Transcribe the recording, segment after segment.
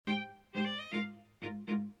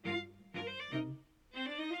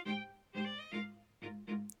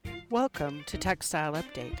Welcome to Textile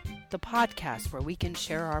Update, the podcast where we can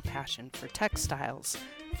share our passion for textiles,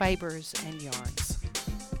 fibers, and yarns.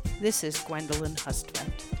 This is Gwendolyn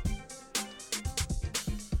Hustvedt.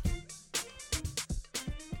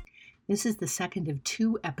 This is the second of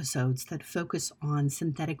two episodes that focus on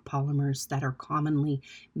synthetic polymers that are commonly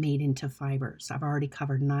made into fibers. I've already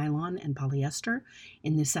covered nylon and polyester.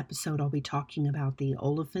 In this episode, I'll be talking about the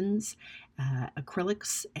olefins,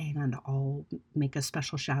 acrylics, and I'll make a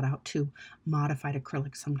special shout out to modified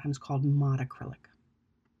acrylic, sometimes called mod acrylic.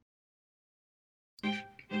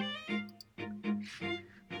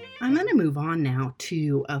 I'm going to move on now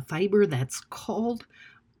to a fiber that's called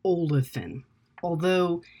olefin.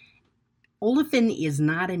 Although olefin is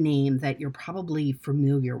not a name that you're probably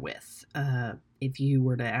familiar with. If you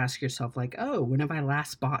were to ask yourself, like, oh, when have I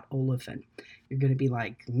last bought olefin? You're going to be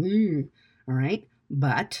like, all right.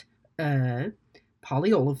 But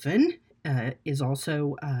polyolefin is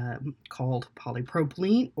also called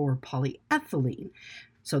polypropylene or polyethylene.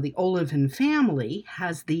 So the olefin family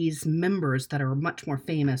has these members that are much more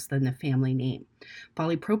famous than the family name.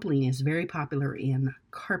 Polypropylene is very popular in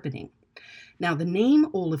carpeting. Now, the name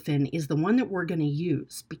olefin is the one that we're going to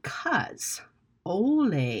use because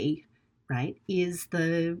ole, right,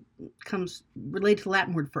 comes related to the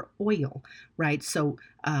Latin word for oil, right? So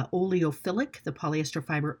oleophilic, the polyester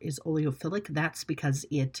fiber is oleophilic. That's because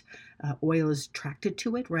oil is attracted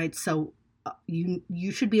to it, right? So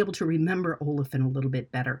you should be able to remember olefin a little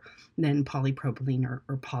bit better than polypropylene or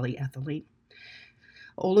polyethylene.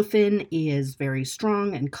 Olefin is very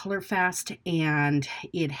strong and color fast, and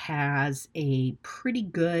it has a pretty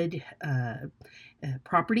good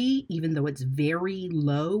property, even though it's very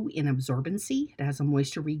low in absorbency. It has a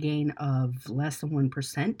moisture regain of less than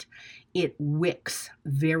 1%. It wicks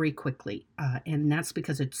very quickly, and that's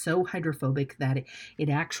because it's so hydrophobic that it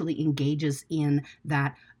actually engages in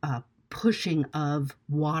that pushing of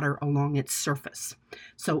water along its surface.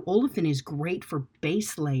 So olefin is great for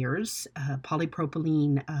base layers.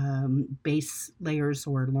 Polypropylene base layers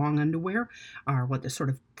or long underwear are the sort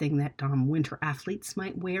of thing that winter athletes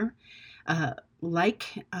might wear.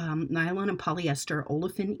 Like nylon and polyester,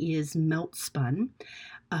 olefin is melt spun.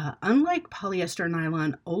 Unlike polyester and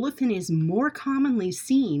nylon, olefin is more commonly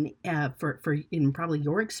seen in probably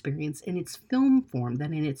your experience in its film form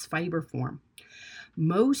than in its fiber form.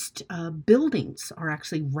 Most buildings are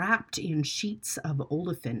actually wrapped in sheets of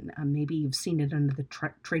olefin. Maybe you've seen it under the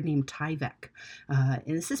trade name Tyvek. And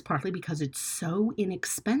this is partly because it's so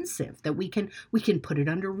inexpensive that we can put it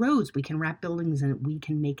under roads. We can wrap buildings in it. We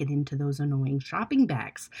can make it into those annoying shopping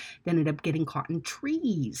bags that end up getting caught in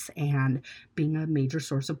trees and being a major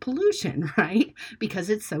source of pollution, right? Because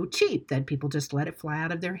it's so cheap that people just let it fly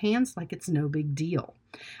out of their hands like it's no big deal.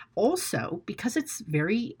 Also, because it's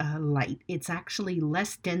very light, it's actually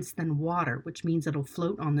less dense than water, which means it'll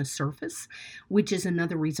float on the surface, which is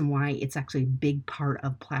another reason why it's actually a big part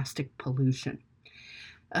of plastic pollution.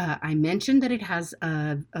 I mentioned that it has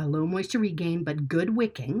a low moisture regain, but good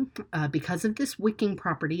wicking. Because of this wicking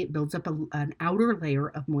property, it builds up an outer layer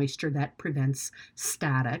of moisture that prevents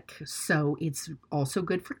static. So it's also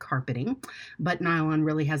good for carpeting. But nylon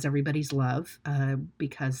really has everybody's love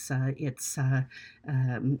because it's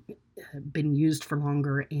been used for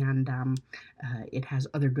longer and it has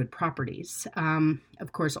other good properties.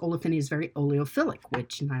 Of course, olefin is very oleophilic,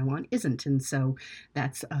 which nylon isn't, and so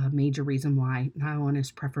that's a major reason why nylon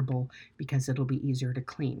is preferable, because it'll be easier to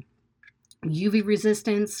clean. UV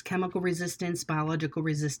resistance, chemical resistance, biological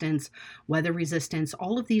resistance, weather resistance,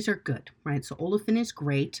 all of these are good, right? So olefin is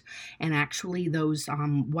great. And actually those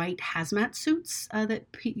white hazmat suits that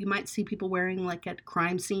you might see people wearing like at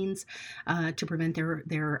crime scenes to prevent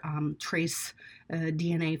their trace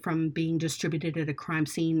DNA from being distributed at a crime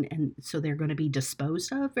scene, and so they're going to be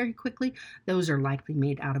disposed of very quickly, those are likely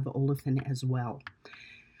made out of olefin as well.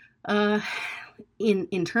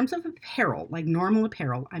 In terms of apparel, like normal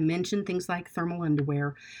apparel, I mentioned things like thermal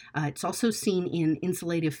underwear. It's also seen in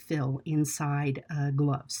insulative fill inside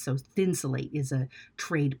gloves. So Thinsulate is a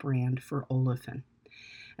trade brand for olefin.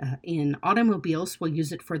 In automobiles, we'll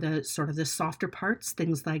use it for the softer parts,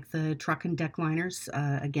 things like the truck and deck liners.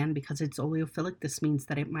 Again, because it's oleophilic, this means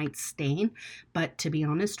that it might stain. But to be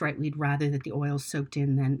honest, right, we'd rather that the oil soaked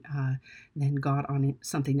in than got on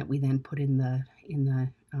something that we then put in the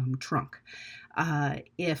trunk.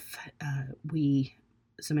 If we,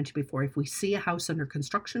 as I mentioned before, if we see a house under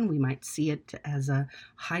construction, we might see it as a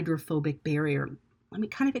hydrophobic barrier. Let me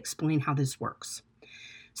kind of explain how this works.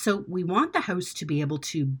 So we want the house to be able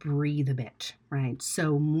to breathe a bit, right?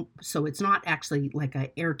 So it's not actually like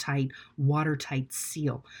a airtight, watertight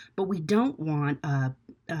seal, but we don't want a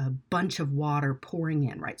bunch of water pouring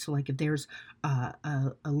in, right? So like if there's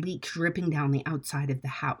a leak dripping down the outside of the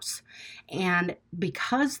house, and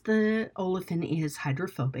because the olefin is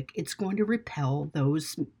hydrophobic, it's going to repel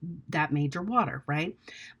that major water, right?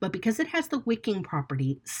 But because it has the wicking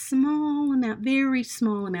property, very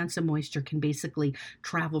small amounts of moisture can basically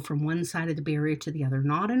travel from one side of the barrier to the other,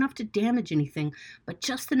 not enough to damage anything, but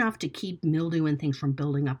just enough to keep mildew and things from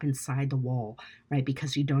building up inside the wall, right?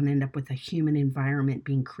 Because you don't end up with a human environment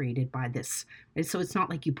being created by this. Right? So it's not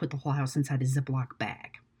like you put the whole house inside a Ziploc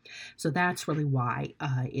bag. So that's really why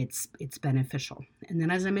it's beneficial. And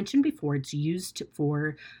then, as I mentioned before, it's used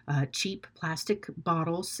for cheap plastic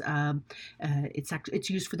bottles. It's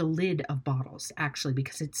used for the lid of bottles, actually,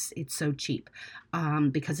 because it's so cheap.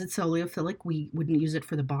 Because it's oleophilic, we wouldn't use it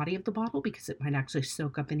for the body of the bottle because it might actually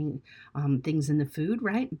soak up any things in the food,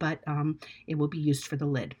 right? But it will be used for the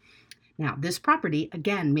lid. Now, this property,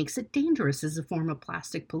 again, makes it dangerous as a form of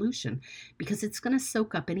plastic pollution because it's going to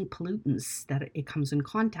soak up any pollutants that it comes in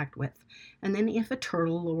contact with. And then if a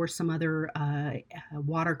turtle or some other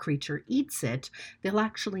water creature eats it, they'll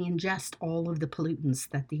actually ingest all of the pollutants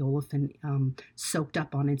that the olefin soaked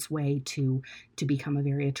up on its way to become a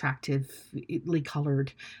very attractively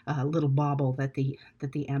colored little bauble that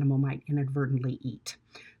the animal might inadvertently eat.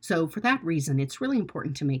 So for that reason, it's really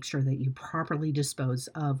important to make sure that you properly dispose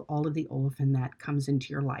of all of the olefin that comes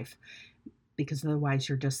into your life, because otherwise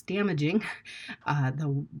you're just damaging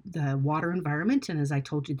the water environment. And as I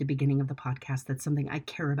told you at the beginning of the podcast, that's something I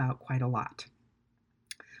care about quite a lot.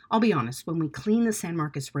 I'll be honest, when we clean the San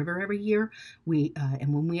Marcos River every year,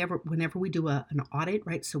 whenever we do an audit,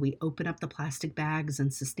 right? So we open up the plastic bags,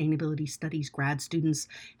 and sustainability studies grad students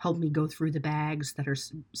help me go through the bags that are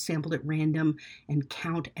sampled at random and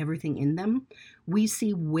count everything in them. We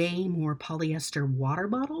see way more polyester water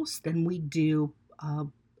bottles than we do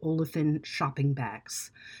olefin shopping bags.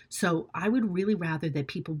 So I would really rather that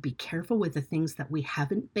people be careful with the things that we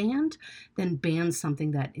haven't banned than ban something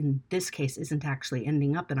that in this case isn't actually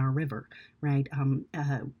ending up in our river, right?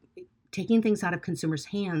 Taking things out of consumers'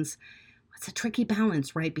 hands, it's a tricky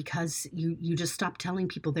balance, right? Because you just stop telling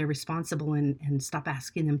people they're responsible and stop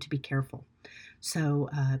asking them to be careful. So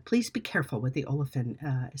please be careful with the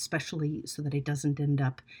olefin, especially so that it doesn't end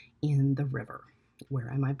up in the river where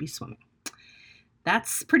I might be swimming.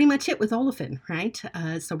 That's pretty much it with olefin, right?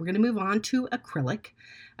 So we're going to move on to acrylic.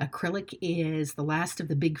 Acrylic is the last of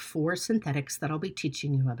the big four synthetics that I'll be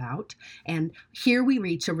teaching you about. And here we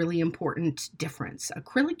reach a really important difference.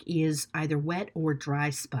 Acrylic is either wet or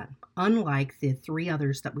dry spun, unlike the three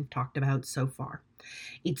others that we've talked about so far.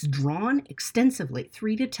 It's drawn extensively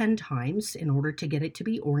 3 to 10 times in order to get it to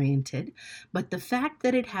be oriented, but the fact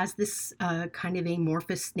that it has this kind of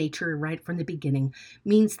amorphous nature right from the beginning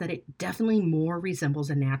means that it definitely more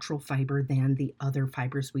resembles a natural fiber than the other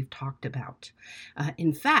fibers we've talked about.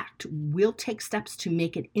 In fact, we'll take steps to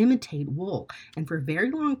make it imitate wool, and for a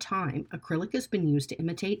very long time, acrylic has been used to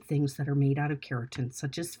imitate things that are made out of keratin,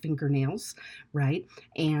 such as fingernails, right,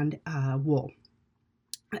 and wool.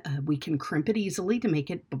 We can crimp it easily to make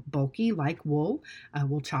it bulky like wool.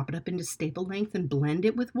 We'll chop it up into staple length and blend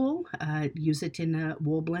it with wool. Use it in a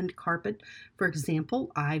wool blend carpet. For example,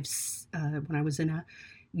 when I was in a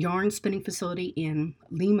yarn spinning facility in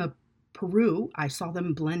Lima, Peru, I saw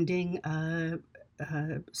them blending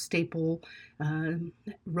staple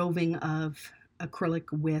roving of acrylic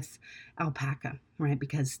with alpaca, right?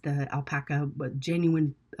 Because the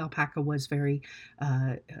genuine alpaca was very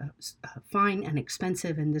fine and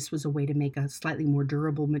expensive, and this was a way to make a slightly more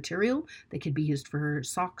durable material that could be used for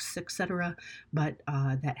socks, etc., but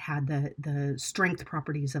that had the strength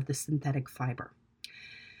properties of the synthetic fiber.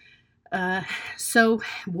 So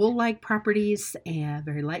wool-like properties,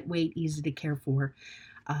 very lightweight, easy to care for.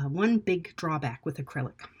 One big drawback with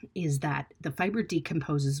acrylic is that the fiber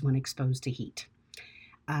decomposes when exposed to heat.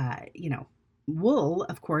 Wool,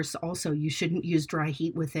 of course, also you shouldn't use dry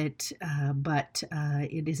heat with it, but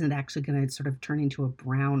it isn't actually going to sort of turn into a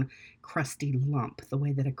brown, crusty lump the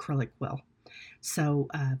way that acrylic will. So,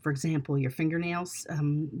 for example, your fingernails,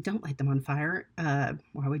 don't light them on fire.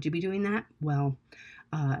 Why would you be doing that? Well,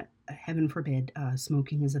 heaven forbid,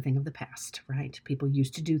 smoking is a thing of the past, right? People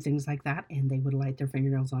used to do things like that, and they would light their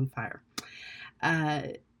fingernails on fire.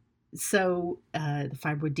 So the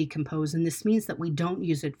fiber would decompose, and this means that we don't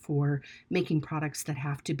use it for making products that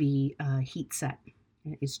have to be heat set.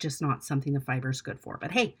 It's just not something the fiber is good for.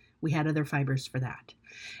 But hey, we had other fibers for that.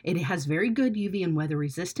 It has very good UV and weather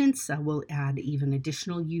resistance. We'll add even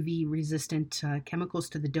additional UV resistant chemicals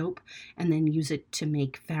to the dope and then use it to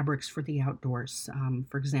make fabrics for the outdoors.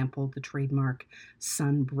 For example, the trademark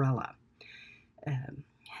Sunbrella.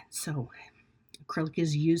 So acrylic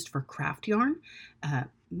is used for craft yarn.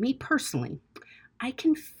 Me personally, I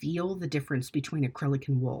can feel the difference between acrylic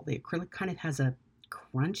and wool. The acrylic kind of has a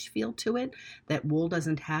crunch feel to it that wool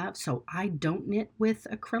doesn't have, so I don't knit with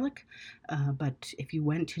acrylic. But if you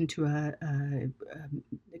went into a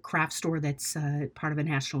craft store that's part of a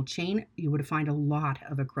national chain, you would find a lot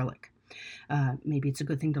of acrylic. Maybe it's a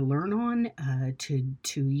good thing to learn on, to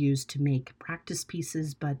use to make practice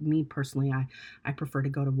pieces, but me personally, I prefer to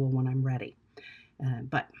go to wool when I'm ready.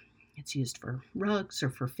 But it's used for rugs or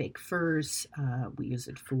for fake furs. We use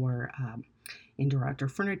it for indoor-outdoor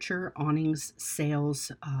furniture, awnings,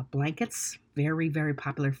 sails, blankets. Very, very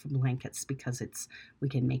popular for blankets because we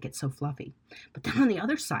can make it so fluffy. But then on the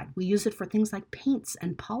other side, we use it for things like paints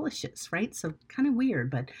and polishes, right? So kind of weird,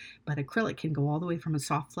 but acrylic can go all the way from a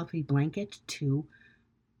soft, fluffy blanket to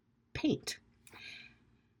paint.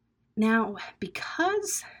 Now,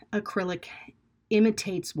 because acrylic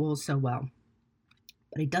imitates wool so well,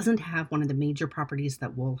 but it doesn't have one of the major properties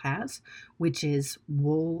that wool has, which is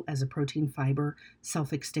wool as a protein fiber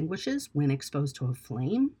self-extinguishes when exposed to a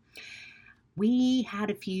flame. We had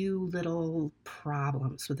a few little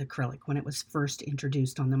problems with acrylic when it was first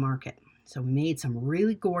introduced on the market. So we made some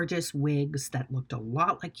really gorgeous wigs that looked a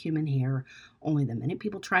lot like human hair, only the minute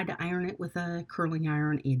people tried to iron it with a curling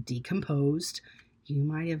iron, it decomposed. You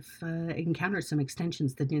might have encountered some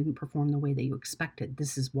extensions that didn't perform the way that you expected.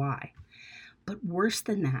 This is why. But worse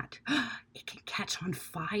than that, it can catch on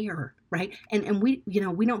fire, right? And we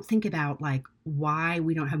don't think about like why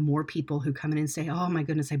we don't have more people who come in and say, oh my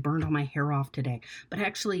goodness, I burned all my hair off today. But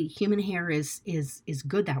actually human hair is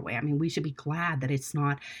good that way. I mean, we should be glad that it's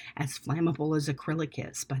not as flammable as acrylic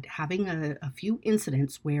is. But having a few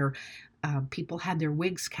incidents where people had their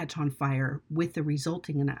wigs catch on fire with the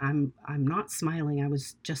resulting, and I'm not smiling, I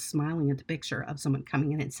was just smiling at the picture of someone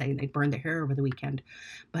coming in and saying they burned their hair over the weekend.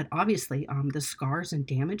 But obviously the scars and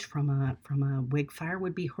damage from a wig fire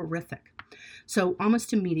would be horrific. So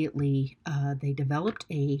almost immediately they developed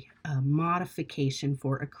a modification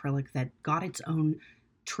for acrylic that got its own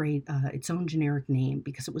generic name,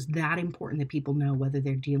 because it was that important that people know whether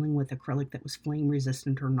they're dealing with acrylic that was flame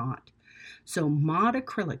resistant or not. So mod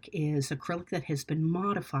acrylic is acrylic that has been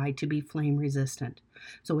modified to be flame resistant.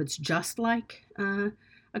 So it's just like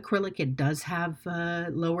acrylic. It does have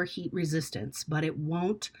lower heat resistance, but it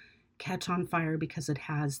won't catch on fire because it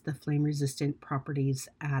has the flame resistant properties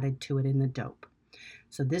added to it in the dope.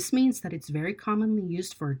 So this means that it's very commonly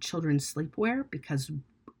used for children's sleepwear because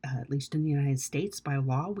at least in the United States, by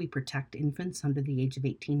law, we protect infants under the age of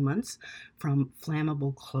 18 months from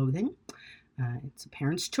flammable clothing. It's a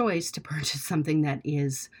parent's choice to purchase something that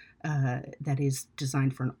is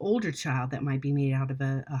designed for an older child that might be made out of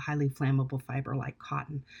a highly flammable fiber like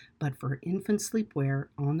cotton. But for infant sleepwear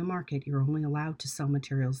on the market, you're only allowed to sell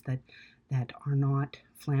materials that are not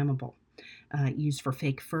flammable. Used for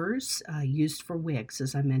fake furs, used for wigs,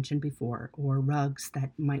 as I mentioned before, or rugs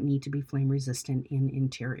that might need to be flame resistant in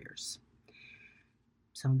interiors.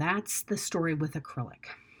 So that's the story with acrylic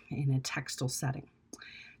in a textile setting.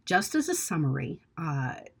 Just as a summary,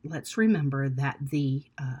 let's remember that the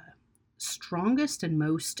strongest and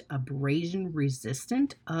most abrasion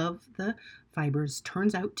resistant of the fibers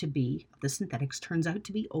the synthetics turns out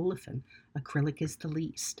to be olefin. Acrylic is the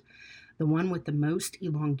least. The one with the most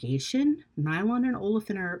elongation, nylon and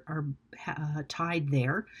olefin are tied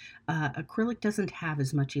there. Acrylic doesn't have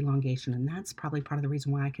as much elongation, and that's probably part of the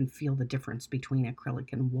reason why I can feel the difference between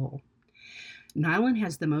acrylic and wool. Nylon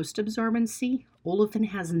has the most absorbency, olefin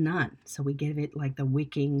has none, so we give it like the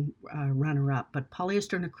wicking runner-up, but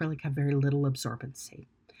polyester and acrylic have very little absorbency.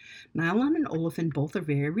 Nylon and olefin both are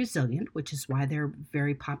very resilient, which is why they're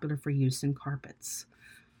very popular for use in carpets.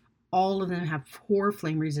 All of them have poor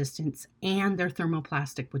flame resistance, and they're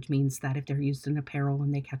thermoplastic, which means that if they're used in apparel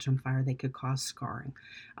and they catch on fire, they could cause scarring.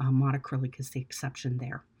 Mod-acrylic is the exception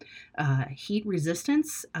there. Heat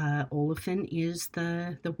resistance, olefin is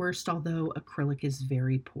the worst, although acrylic is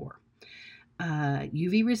very poor.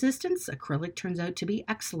 UV resistance, acrylic turns out to be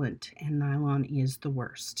excellent, and nylon is the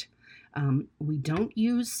worst. We don't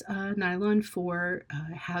use nylon for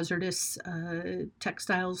hazardous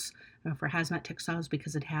textiles, for hazmat textiles,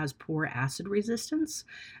 because it has poor acid resistance.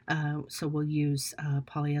 So we'll use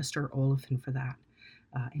polyester olefin for that.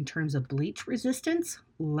 In terms of bleach resistance,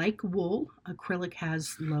 like wool, acrylic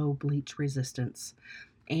has low bleach resistance.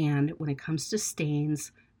 And when it comes to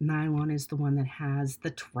stains, nylon is the one that has the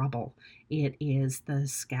trouble. It is the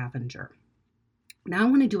scavenger. Now I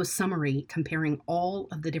want to do a summary comparing all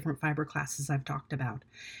of the different fiber classes I've talked about,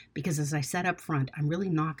 because as I said up front, I'm really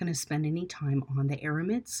not going to spend any time on the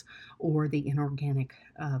aramids or the inorganic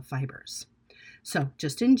fibers. So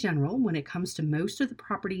just in general, when it comes to most of the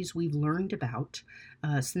properties we've learned about,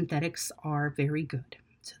 synthetics are very good.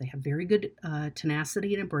 So they have very good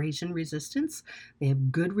tenacity and abrasion resistance. They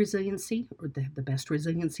have good resiliency, or they have the best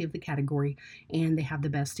resiliency of the category, and they have the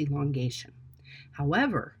best elongation.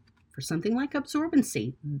 However, for something like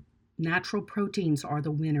absorbency, natural proteins are the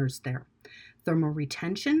winners there. Thermal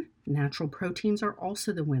retention, natural proteins are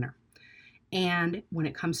also the winner. And when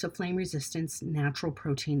it comes to flame resistance, natural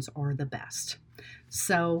proteins are the best.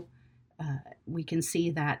 So we can see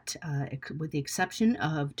that with the exception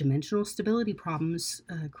of dimensional stability problems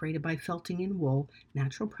created by felting in wool,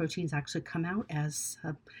 natural proteins actually come out as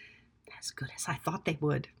good as I thought they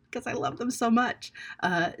would, because I love them so much.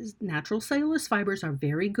 Natural cellulose fibers are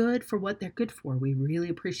very good for what they're good for. We really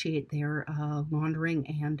appreciate their laundering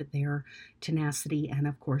and their tenacity and,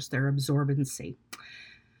 of course, their absorbency.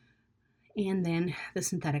 And then the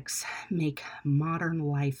synthetics make modern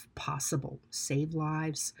life possible, save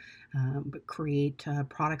lives, but create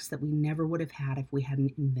products that we never would have had if we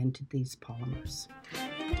hadn't invented these polymers.